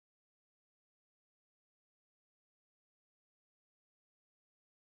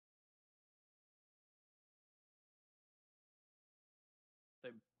So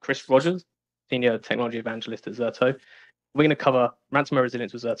Chris Rogers, Senior Technology Evangelist at Zerto. We're going to cover ransomware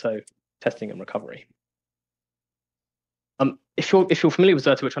resilience with Zerto, testing and recovery. If you're familiar with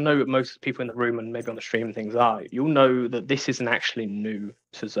Zerto, which I know most people in the room and maybe on the stream and things are, you'll know that this isn't actually new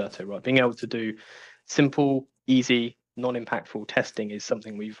to Zerto, right? Being able to do simple, easy, non-impactful testing is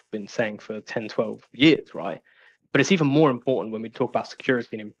something we've been saying for 10, 12 years, right? But it's even more important when we talk about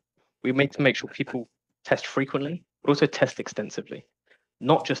security, and we need to make sure people test frequently, but also test extensively,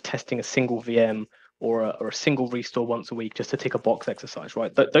 not just testing a single VM or a single restore once a week just to tick a box exercise,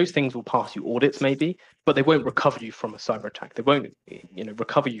 right? Those things will pass you audits maybe, but they won't recover you from a cyber attack. They won't,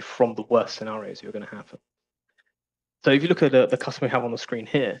 recover you from the worst scenarios you're going to have. So if you look at the customer we have on the screen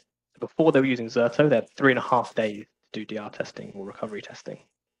here, before they were using Zerto, they had 3.5 days to do DR testing or recovery testing.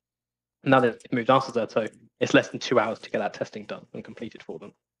 Now they've moved on to Zerto, it's less than 2 hours to get that testing done and completed for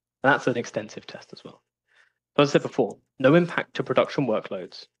them. And that's an extensive test as well. As I said before, no impact to production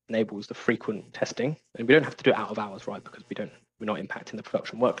workloads enables the frequent testing, and we don't have to do it out of hours, right? Because we're not impacting the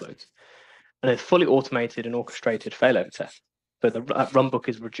production workloads. And it's fully automated and orchestrated failover tests. So the runbook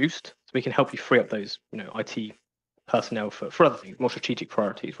is reduced, so we can help you free up those, IT personnel for other things, more strategic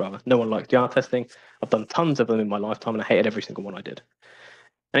priorities rather. No one likes DR testing. I've done tons of them in my lifetime, and I hated every single one I did.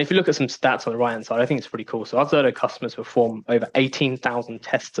 And if you look at some stats on the right-hand side, I think it's pretty cool. So our Zerto customers perform over 18,000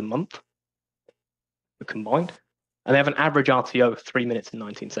 tests a month combined, and they have an average RTO of 3 minutes and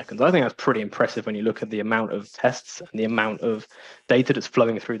 19 seconds. I think that's pretty impressive when you look at the amount of tests and the amount of data that's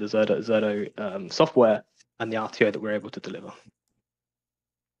flowing through the Zerto software and the RTO that we're able to deliver.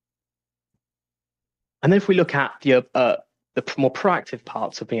 And then if we look at the more proactive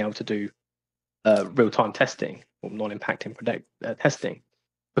parts of being able to do real-time testing or non-impacting testing,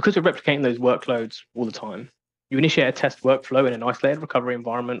 because we're replicating those workloads all the time, you initiate a test workflow in an isolated recovery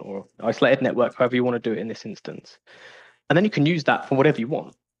environment or isolated network, however you want to do it in this instance. And then you can use that for whatever you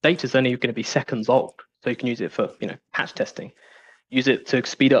want. Data's only going to be seconds old, so you can use it for patch testing. Use it to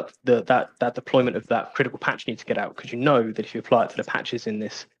speed up that deployment of that critical patch you need to get out, because you know that if you apply it to the patches in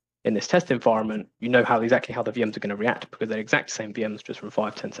this test environment, you know exactly how the VMs are going to react, because they're exact same VMs just from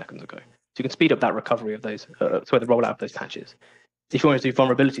 5-10 seconds ago. So you can speed up that recovery of those, the rollout of those patches. If you want to do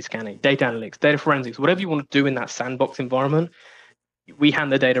vulnerability scanning, data analytics, data forensics, whatever you want to do in that sandbox environment, we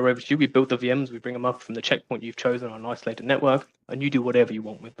hand the data over to you. We build the VMs, we bring them up from the checkpoint you've chosen on an isolated network, and you do whatever you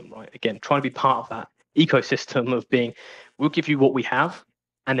want with them, right? Again, trying to be part of that ecosystem of being, we'll give you what we have,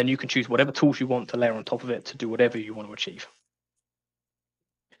 and then you can choose whatever tools you want to layer on top of it to do whatever you want to achieve.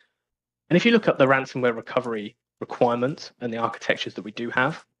 And if you look at the ransomware recovery requirements and the architectures that we do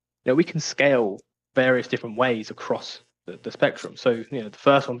have, we can scale various different ways across the spectrum. So, the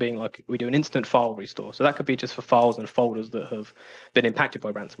first one being like we do an instant file restore. So that could be just for files and folders that have been impacted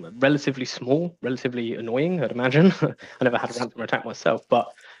by ransomware. Relatively small, relatively annoying, I'd imagine. I never had a ransomware attack myself,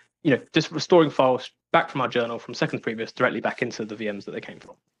 but just restoring files back from our journal from seconds previous directly back into the VMs that they came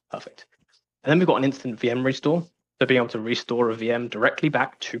from. Perfect. And then we've got an instant VM restore. So being able to restore a VM directly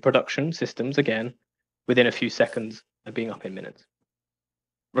back to production systems again within a few seconds and being up in minutes.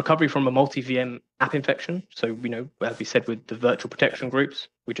 Recovery from a multi-VM app infection. So, as we said with the virtual protection groups,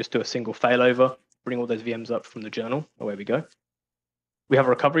 we just do a single failover, bring all those VMs up from the journal, away we go. We have a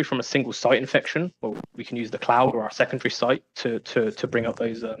recovery from a single site infection. Well, we can use the cloud or our secondary site to bring up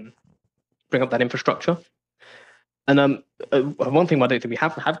those, bring up that infrastructure. And one thing I don't think we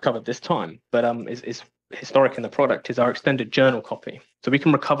have covered this time, but is historic in the product, is our extended journal copy. So we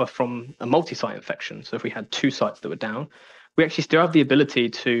can recover from a multi-site infection. So if we had 2 sites that were down, we actually still have the ability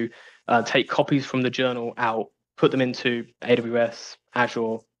to take copies from the journal out, put them into AWS,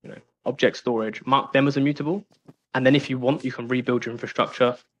 Azure, object storage, mark them as immutable, and then if you want, you can rebuild your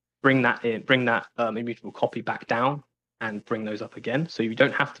infrastructure, bring that immutable copy back down, and bring those up again. So you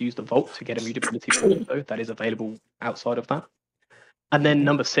don't have to use the vault to get immutability also. That is available outside of that. And then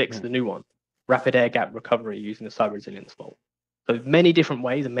number 6, the new one, rapid air gap recovery using the cyber resilience vault. So many different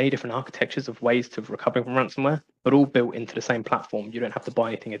ways and many different architectures of ways to recovering from ransomware, but all built into the same platform. You don't have to buy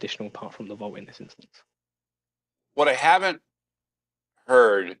anything additional apart from the vault in this instance. What I haven't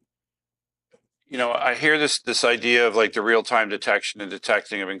heard, I hear this idea of like the real-time detection and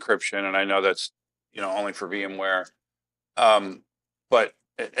detecting of encryption, and I know that's only for VMware. But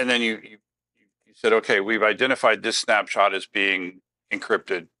then you said, okay, we've identified this snapshot as being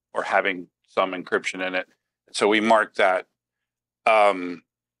encrypted or having some encryption in it, so we mark that.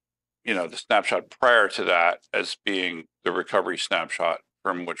 The snapshot prior to that as being the recovery snapshot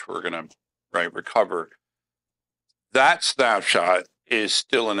from which we're going to recover. That snapshot is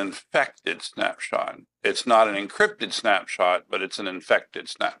still an infected snapshot. It's not an encrypted snapshot, but it's an infected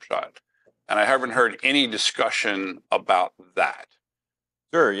snapshot. And I haven't heard any discussion about that.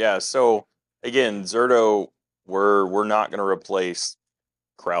 Sure, yeah. So again, Zerto, we're not going to replace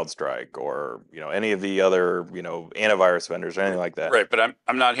CrowdStrike or any of the other antivirus vendors or anything like that. Right, but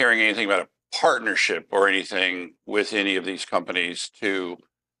I'm not hearing anything about a partnership or anything with any of these companies to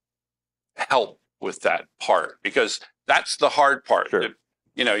help with that part, because that's the hard part. Sure.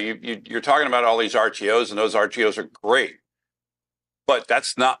 You're talking about all these RTOs, and those RTOs are great, but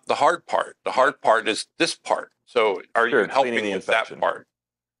that's not the hard part. The hard part is this part. So are you helping with that part?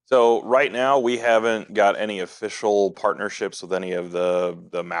 So right now we haven't got any official partnerships with any of the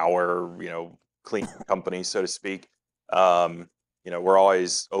malware, clean companies, so to speak. We're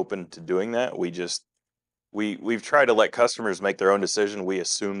always open to doing that. We've tried to let customers make their own decision. We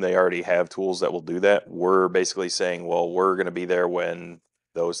assume they already have tools that will do that. We're basically saying, well, we're going to be there when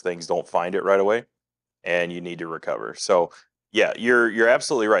those things don't find it right away, and you need to recover. So yeah, you're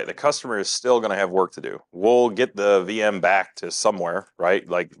absolutely right. The customer is still going to have work to do. We'll get the VM back to somewhere, right?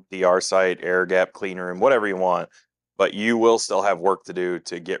 Like DR site, air gap, clean room, whatever you want. But you will still have work to do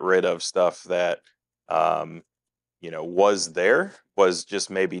to get rid of stuff that, was just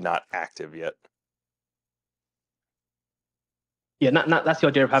maybe not active yet. Yeah, that's the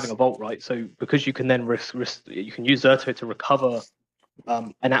idea of having a vault, right? So because you can then you can use Zerto to recover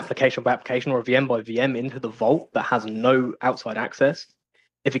an application by application or a VM by VM into the vault that has no outside access.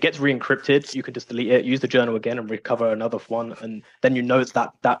 If it gets re-encrypted, you can just delete it, use the journal again, and recover another one, and then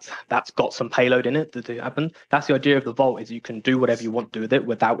that's got some payload in it to happen. That's the idea of the vault: is you can do whatever you want to do with it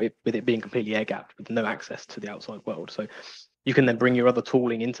without it being completely air-gapped with no access to the outside world. So you can then bring your other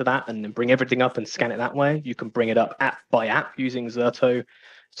tooling into that and then bring everything up and scan it that way. You can bring it up app by app using Zerto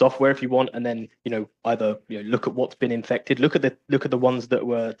software if you want, and then either look at what's been infected, look at the ones that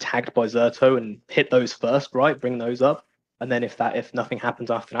were tagged by Zerto and hit those first, right? Bring those up, and then if nothing happens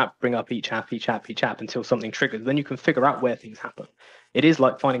after that, bring up each app until something triggers. Then you can figure out where things happen. It is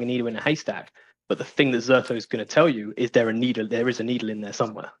like finding a needle in a haystack, but the thing that Zerto is going to tell you is there is a needle in there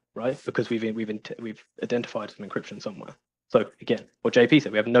somewhere, right? Because we've identified some encryption somewhere. So again, what JP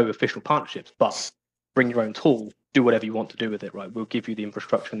said, we have no official partnerships, but bring your own tool, do whatever you want to do with it, right? We'll give you the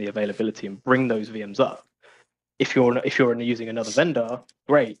infrastructure and the availability and bring those VMs up. If you're using another vendor,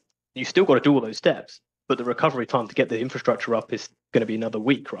 great. You still got to do all those steps, but the recovery time to get the infrastructure up is going to be another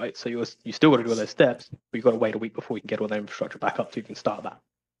week, right? So you still got to do all those steps, but you've got to wait a week before you can get all that infrastructure back up so you can start that.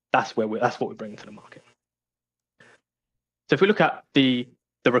 That's what we're bringing to the market. So if we look at the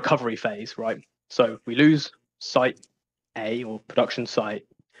recovery phase, right? So we lose site A or production site,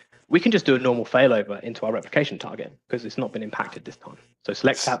 we can just do a normal failover into our replication target because it's not been impacted this time. So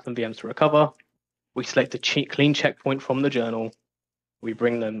select apps and VMs to recover. We select a clean checkpoint from the journal. We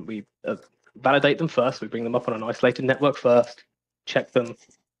bring them, we validate them first. We bring them up on an isolated network first, check them,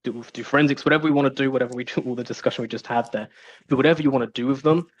 do forensics, whatever we want to do, whatever we do, all the discussion we just had there. Do whatever you want to do with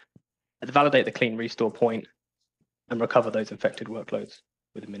them, and validate the clean restore point and recover those infected workloads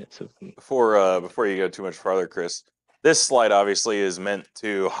within minutes of them. Before you go too much farther, Chris, this slide obviously is meant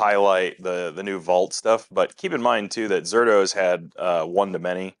to highlight the new vault stuff, but keep in mind too that Zerto has had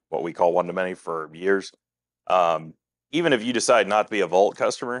one-to-many, what we call one-to-many, for years. Even if you decide not to be a vault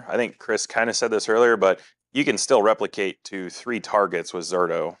customer, I think Chris kind of said this earlier, but you can still replicate to 3 targets with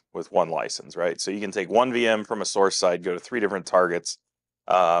Zerto with 1 license, right? So you can take 1 VM from a source side, go to 3 different targets.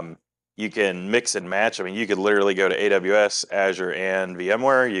 You can mix and match. I mean, you could literally go to AWS, Azure, and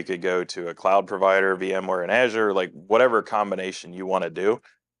VMware. You could go to a cloud provider, VMware and Azure, like whatever combination you want to do.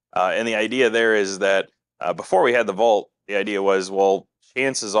 And the idea there is that before we had the vault, the idea was, well,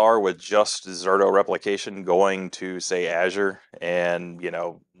 chances are with just Zerto replication going to, say, Azure and,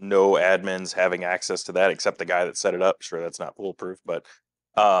 no admins having access to that except the guy that set it up. Sure, that's not foolproof, but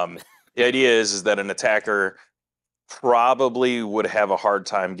the idea is that an attacker probably would have a hard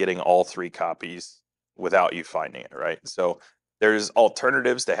time getting all 3 copies without you finding it, right? So there's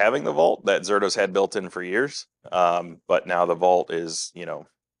alternatives to having the vault that Zerto's had built in for years, but now the vault is,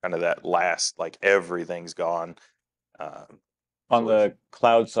 kind of that last, like everything's gone. On the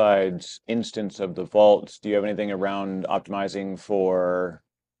cloud side instance of the vault, do you have anything around optimizing for,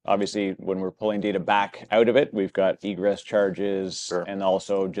 obviously, when we're pulling data back out of it, we've got egress charges, sure, and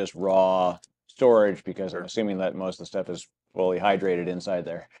also just raw storage, because I'm assuming that most of the stuff is fully hydrated inside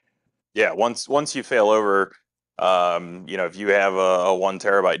there. Yeah, once you fail over, if you have a 1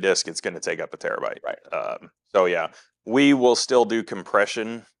 terabyte disk, it's going to take up a terabyte. Right. So yeah, we will still do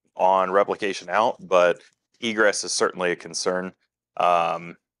compression on replication out, but egress is certainly a concern.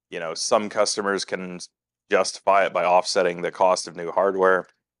 Some customers can justify it by offsetting the cost of new hardware.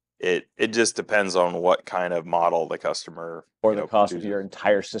 It just depends on what kind of model the customer, or the cost of your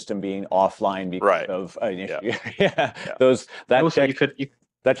entire system being offline because right. of an issue. Yeah. Those that also, check...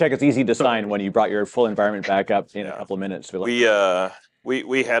 That check is easy to sign when you brought your full environment back up in a couple of minutes.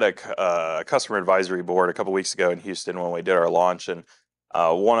 We had a customer advisory board a couple weeks ago in Houston when we did our launch, and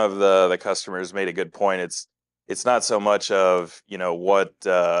one of the customers made a good point. It's not so much of what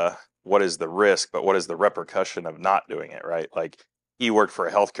is the risk, but what is the repercussion of not doing it, right? Like, he worked for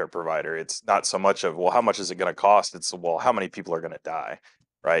a healthcare provider. It's not so much of, well, how much is it going to cost? It's, well, how many people are going to die,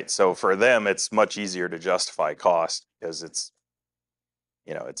 right? So for them, it's much easier to justify cost because it's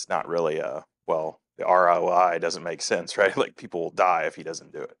not really the ROI doesn't make sense, right? Like, people will die if he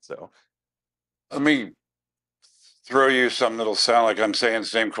doesn't do it. So let me throw you something that'll sound like I'm saying the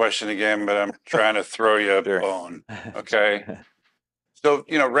same question again, but I'm trying to throw you a bone. Okay. So,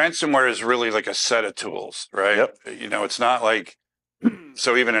 ransomware is really like a set of tools, right? Yep. It's not like,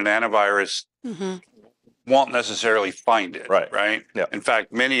 so even an antivirus won't necessarily find it, right? Yep. In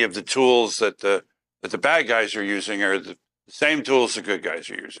fact, many of the tools that the bad guys are using are the same tools the good guys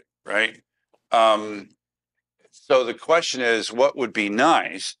are using, right? So the question is, what would be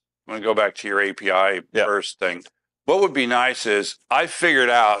nice? I'm going to go back to your API first thing. What would be nice is I figured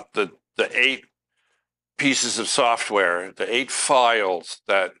out the 8 pieces of software, the 8 files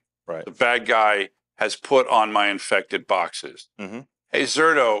that the bad guy has put on my infected boxes. Mm-hmm. Hey,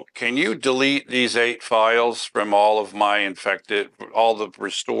 Zerto, can you delete these 8 files from all of my all the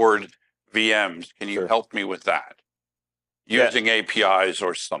restored VMs? Can you help me with that? Using APIs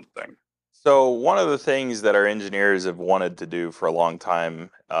or something. So one of the things that our engineers have wanted to do for a long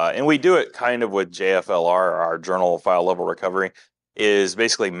time, and we do it kind of with JFLR, our journal file level recovery, is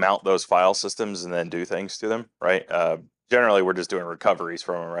basically mount those file systems and then do things to them, right? Generally, we're just doing recoveries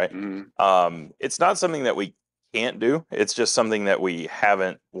from them, right? Mm-hmm. It's not something that we can't do. It's just something that we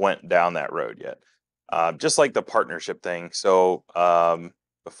haven't went down that road yet. Just like the partnership thing. So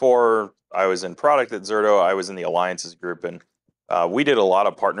before I was in product at Zerto, I was in the alliances group, and we did a lot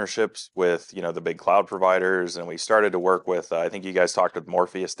of partnerships with the big cloud providers, and we started to work with. I think you guys talked with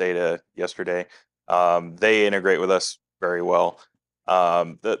Morpheus Data yesterday. They integrate with us very well.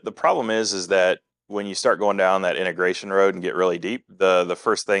 The problem is that when you start going down that integration road and get really deep, the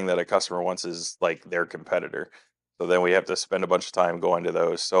first thing that a customer wants is like their competitor. So then we have to spend a bunch of time going to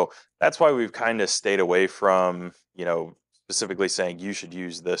those. So that's why we've kind of stayed away from, specifically saying you should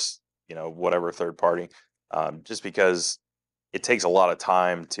use this, whatever third party, just because it takes a lot of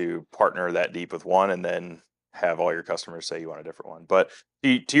time to partner that deep with one and then have all your customers say you want a different one. But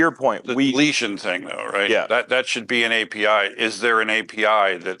to your point, the deletion thing though, right? Yeah. That should be an API. Is there an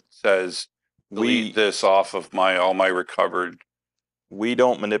API that says delete this off of all my recovered? We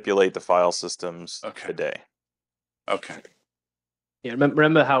don't manipulate the file systems today. Okay. Yeah,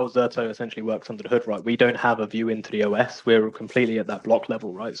 remember how Zerto essentially works under the hood, right? We don't have a view into the OS. We're completely at that block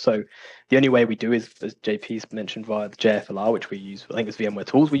level, right? So the only way we do is, as JP's mentioned, via the JFLR, which we use. I think it's VMware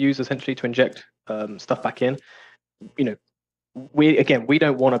tools we use essentially to inject stuff back in. We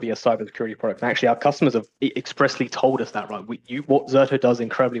don't want to be a cybersecurity product. And actually, our customers have expressly told us that, right? What Zerto does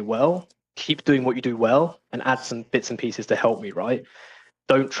incredibly well, keep doing what you do well, and add some bits and pieces to help me, right?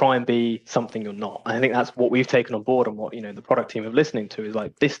 Don't try and be something you're not. I think that's what we've taken on board, and what the product team are listening to is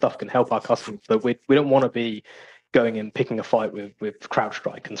like, this stuff can help our customers, but we don't want to be going and picking a fight with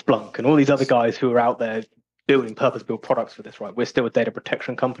CrowdStrike and Splunk and all these other guys who are out there building purpose-built products for this, right? We're still a data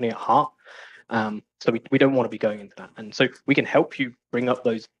protection company at heart. So we don't want to be going into that, and so we can help you bring up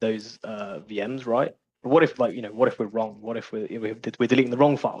those VMs, right? But what if what if we're wrong? What if we're deleting the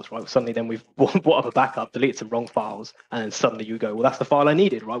wrong files, right? Suddenly then we've brought up a backup, deleted some wrong files, and then suddenly you go, well, that's the file I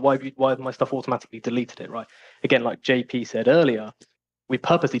needed, right? Why have my stuff automatically deleted it, right? Again, like JP said earlier, we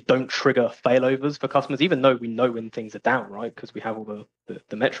purposely don't trigger failovers for customers, even though we know when things are down, right? Because we have all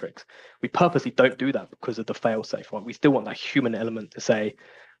the metrics. We purposely don't do that because of the fail-safe, right? We still want that human element to say,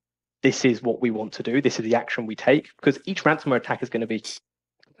 this is what we want to do. This is the action we take, because each ransomware attack is going to be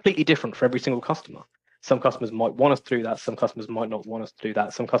completely different for every single customer. Some customers might want us to do that. Some customers might not want us to do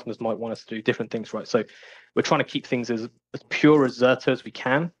that. Some customers might want us to do different things, right? So we're trying to keep things as pure as Zerto as we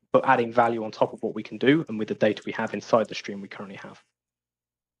can, but adding value on top of what we can do and with the data we have inside the stream we currently have.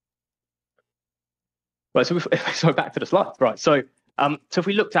 Right, so back to the slide, right? So if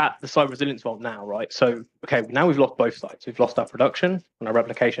we looked at the cyber resilience vault now, right? So, okay, now we've lost both sides. We've lost our production and our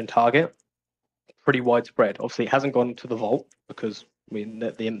replication target, pretty widespread. Obviously, it hasn't gone to the vault because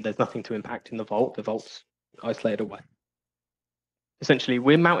there's nothing to impact in the vault. The vault's isolated away. Essentially,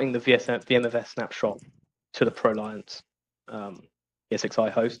 we're mounting the VMFS snapshot to the ProLiant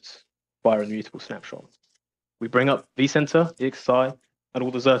ESXi hosts via an immutable snapshot. We bring up vCenter, EXI, and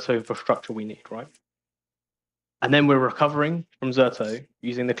all the Zerto infrastructure we need, right? And then we're recovering from Zerto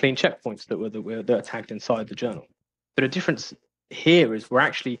using the clean checkpoints that are tagged inside the journal. But the difference here is we're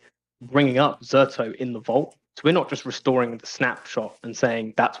actually bringing up Zerto in the vault. So we're not just restoring the snapshot and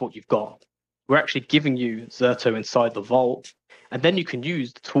saying that's what you've got. We're actually giving you Zerto inside the vault, and then you can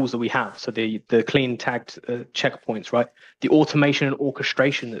use the tools that we have. So the clean tagged checkpoints, right? The automation and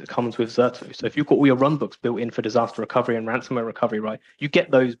orchestration that comes with Zerto. So if you've got all your runbooks built in for disaster recovery and ransomware recovery, right, you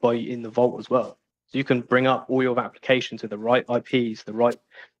get those in the vault as well. So you can bring up all your applications with the right IPs, the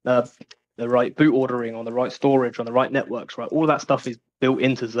right boot ordering on the right storage on the right networks, right? All that stuff is built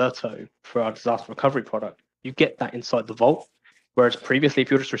into Zerto for our disaster recovery product. You get that inside the vault. Whereas previously, if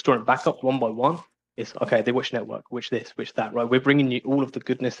you're just restoring backups one by one, it's okay, they which network, which this, which that, right? We're bringing you all of the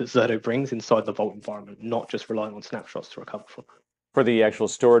goodness that Zerto brings inside the vault environment, not just relying on snapshots to recover from. For the actual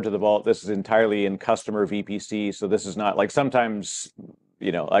storage of the vault, this is entirely in customer VPC. So this is not like sometimes,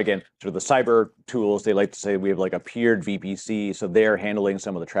 again, sort of the cyber tools, they like to say we have like a peered VPC. So they're handling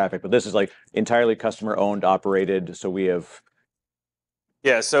some of the traffic, but this is like entirely customer owned, operated. So we have.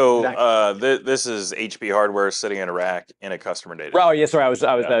 Yeah, so this is HP hardware sitting in a rack in a customer data. Oh, yeah, sorry, I was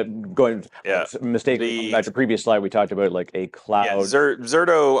going mistaken. Back to the previous slide, we talked about like a cloud. Yeah,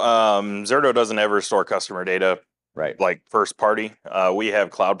 Zerto doesn't ever store customer data, right? Like first party. We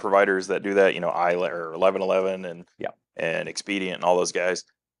have cloud providers that do that. or 1111 and Expedient and all those guys.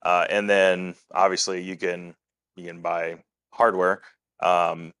 And then obviously you can buy hardware.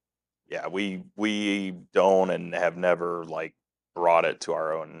 We don't and have never brought it to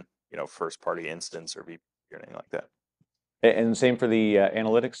our own, first party instance or VPC or anything like that. And same for the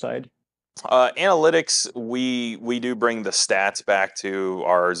analytics side? Analytics, we do bring the stats back to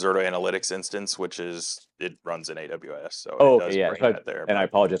our Zerto Analytics instance, which it runs in AWS. So it does bring that there. And I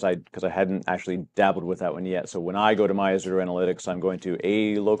apologize, because I hadn't actually dabbled with that one yet. So when I go to my Zerto Analytics, I'm going to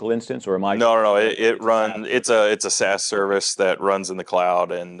a local instance, or am I? No. It runs. It's a SaaS service that runs in the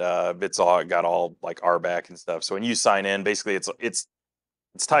cloud, and it's got all like RBAC and stuff. So when you sign in, basically it's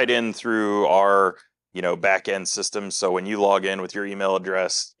tied in through our back end system. So when you log in with your email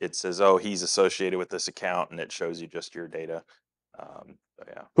address, it says, oh, he's associated with this account, and it shows you just your data.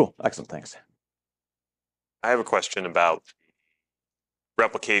 Cool, excellent, thanks. I have a question about the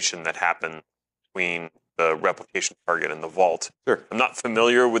replication that happened between the replication target and the vault. Sure. I'm not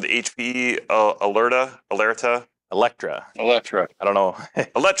familiar with HPE Alerta. Electra. I don't know.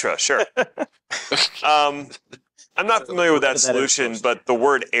 Electra, sure. I'm not familiar with that solution, but the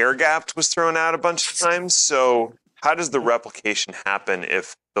word air-gapped was thrown out a bunch of times. So how does the replication happen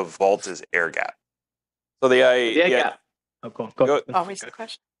if the vault is air-gapped? So Go on. Always the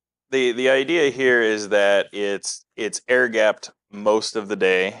question. The idea here is that it's air-gapped most of the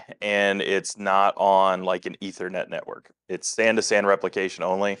day, and it's not on like an Ethernet network. It's SAN-to-SAN replication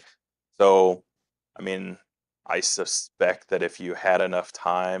only. So, I suspect that if you had enough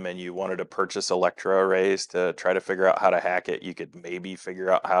time and you wanted to purchase Electra arrays to try to figure out how to hack it, you could maybe figure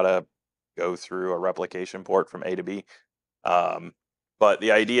out how to go through a replication port from A to B. But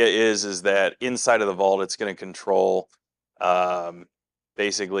the idea is that inside of the vault, it's going to control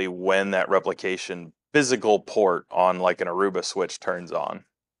basically when that replication physical port on like an Aruba switch turns on.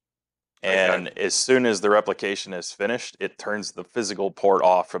 And as soon as the replication is finished, it turns the physical port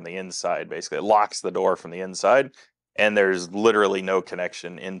off from the inside. Basically, it locks the door from the inside, and there's literally no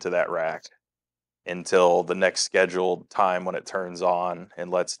connection into that rack until the next scheduled time when it turns on and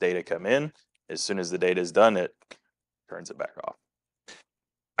lets data come in. As soon as the data is done, it turns it back off.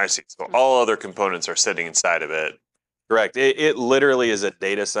 I see. So all other components are sitting inside of it. Correct. It literally is a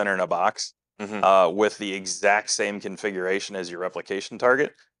data center in a box with the exact same configuration as your replication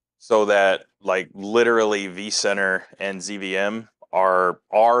target. So that literally vCenter and ZVM are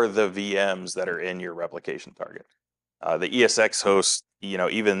the VMs that are in your replication target. The ESX host,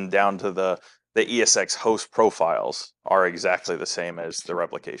 even down to the ESX host profiles are exactly the same as the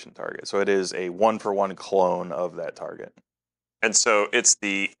replication target. So it is a one-for-one clone of that target. And so it's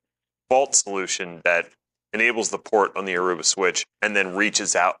the vault solution that enables the port on the Aruba switch and then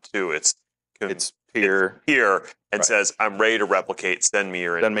reaches out to its peer and says, I'm ready to replicate, send me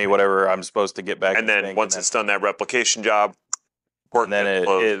whatever I'm supposed to get back. And then once it's done that replication job, port and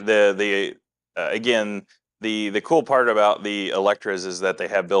then again, the cool part about the Electras is that they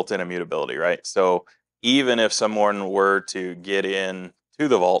have built-in immutability, right? So even if someone were to get in to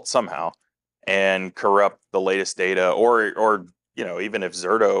the vault somehow and corrupt the latest data, or even if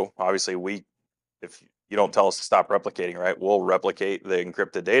Zerto, obviously if you don't tell us to stop replicating, right, we'll replicate the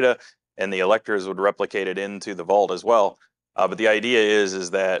encrypted data, and the Electras would replicate it into the vault as well. But the idea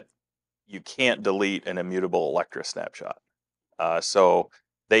is that you can't delete an immutable Electra snapshot. So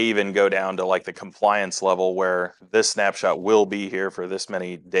they even go down to the compliance level where this snapshot will be here for this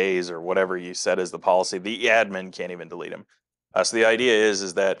many days or whatever you set as the policy. The admin can't even delete them. So the idea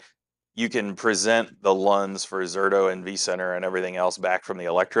is that you can present the LUNs for Zerto and vCenter and everything else back from the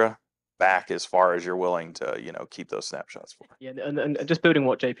Electra back as far as you're willing to, keep those snapshots for. Yeah, and just building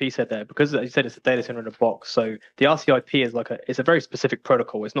what JP said there, because you said it's a data center in a box. So the RCIP is it's a very specific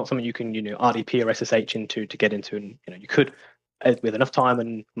protocol. It's not something you can RDP or SSH into to get into, and you could, with enough time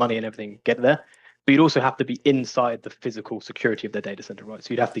and money and everything, get there. But you'd also have to be inside the physical security of the data center, right?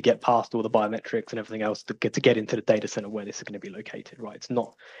 So you'd have to get past all the biometrics and everything else to get into the data center where this is going to be located, right? It's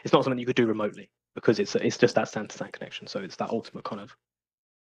not something you could do remotely because it's just that stand-to-stand connection. So it's that ultimate kind of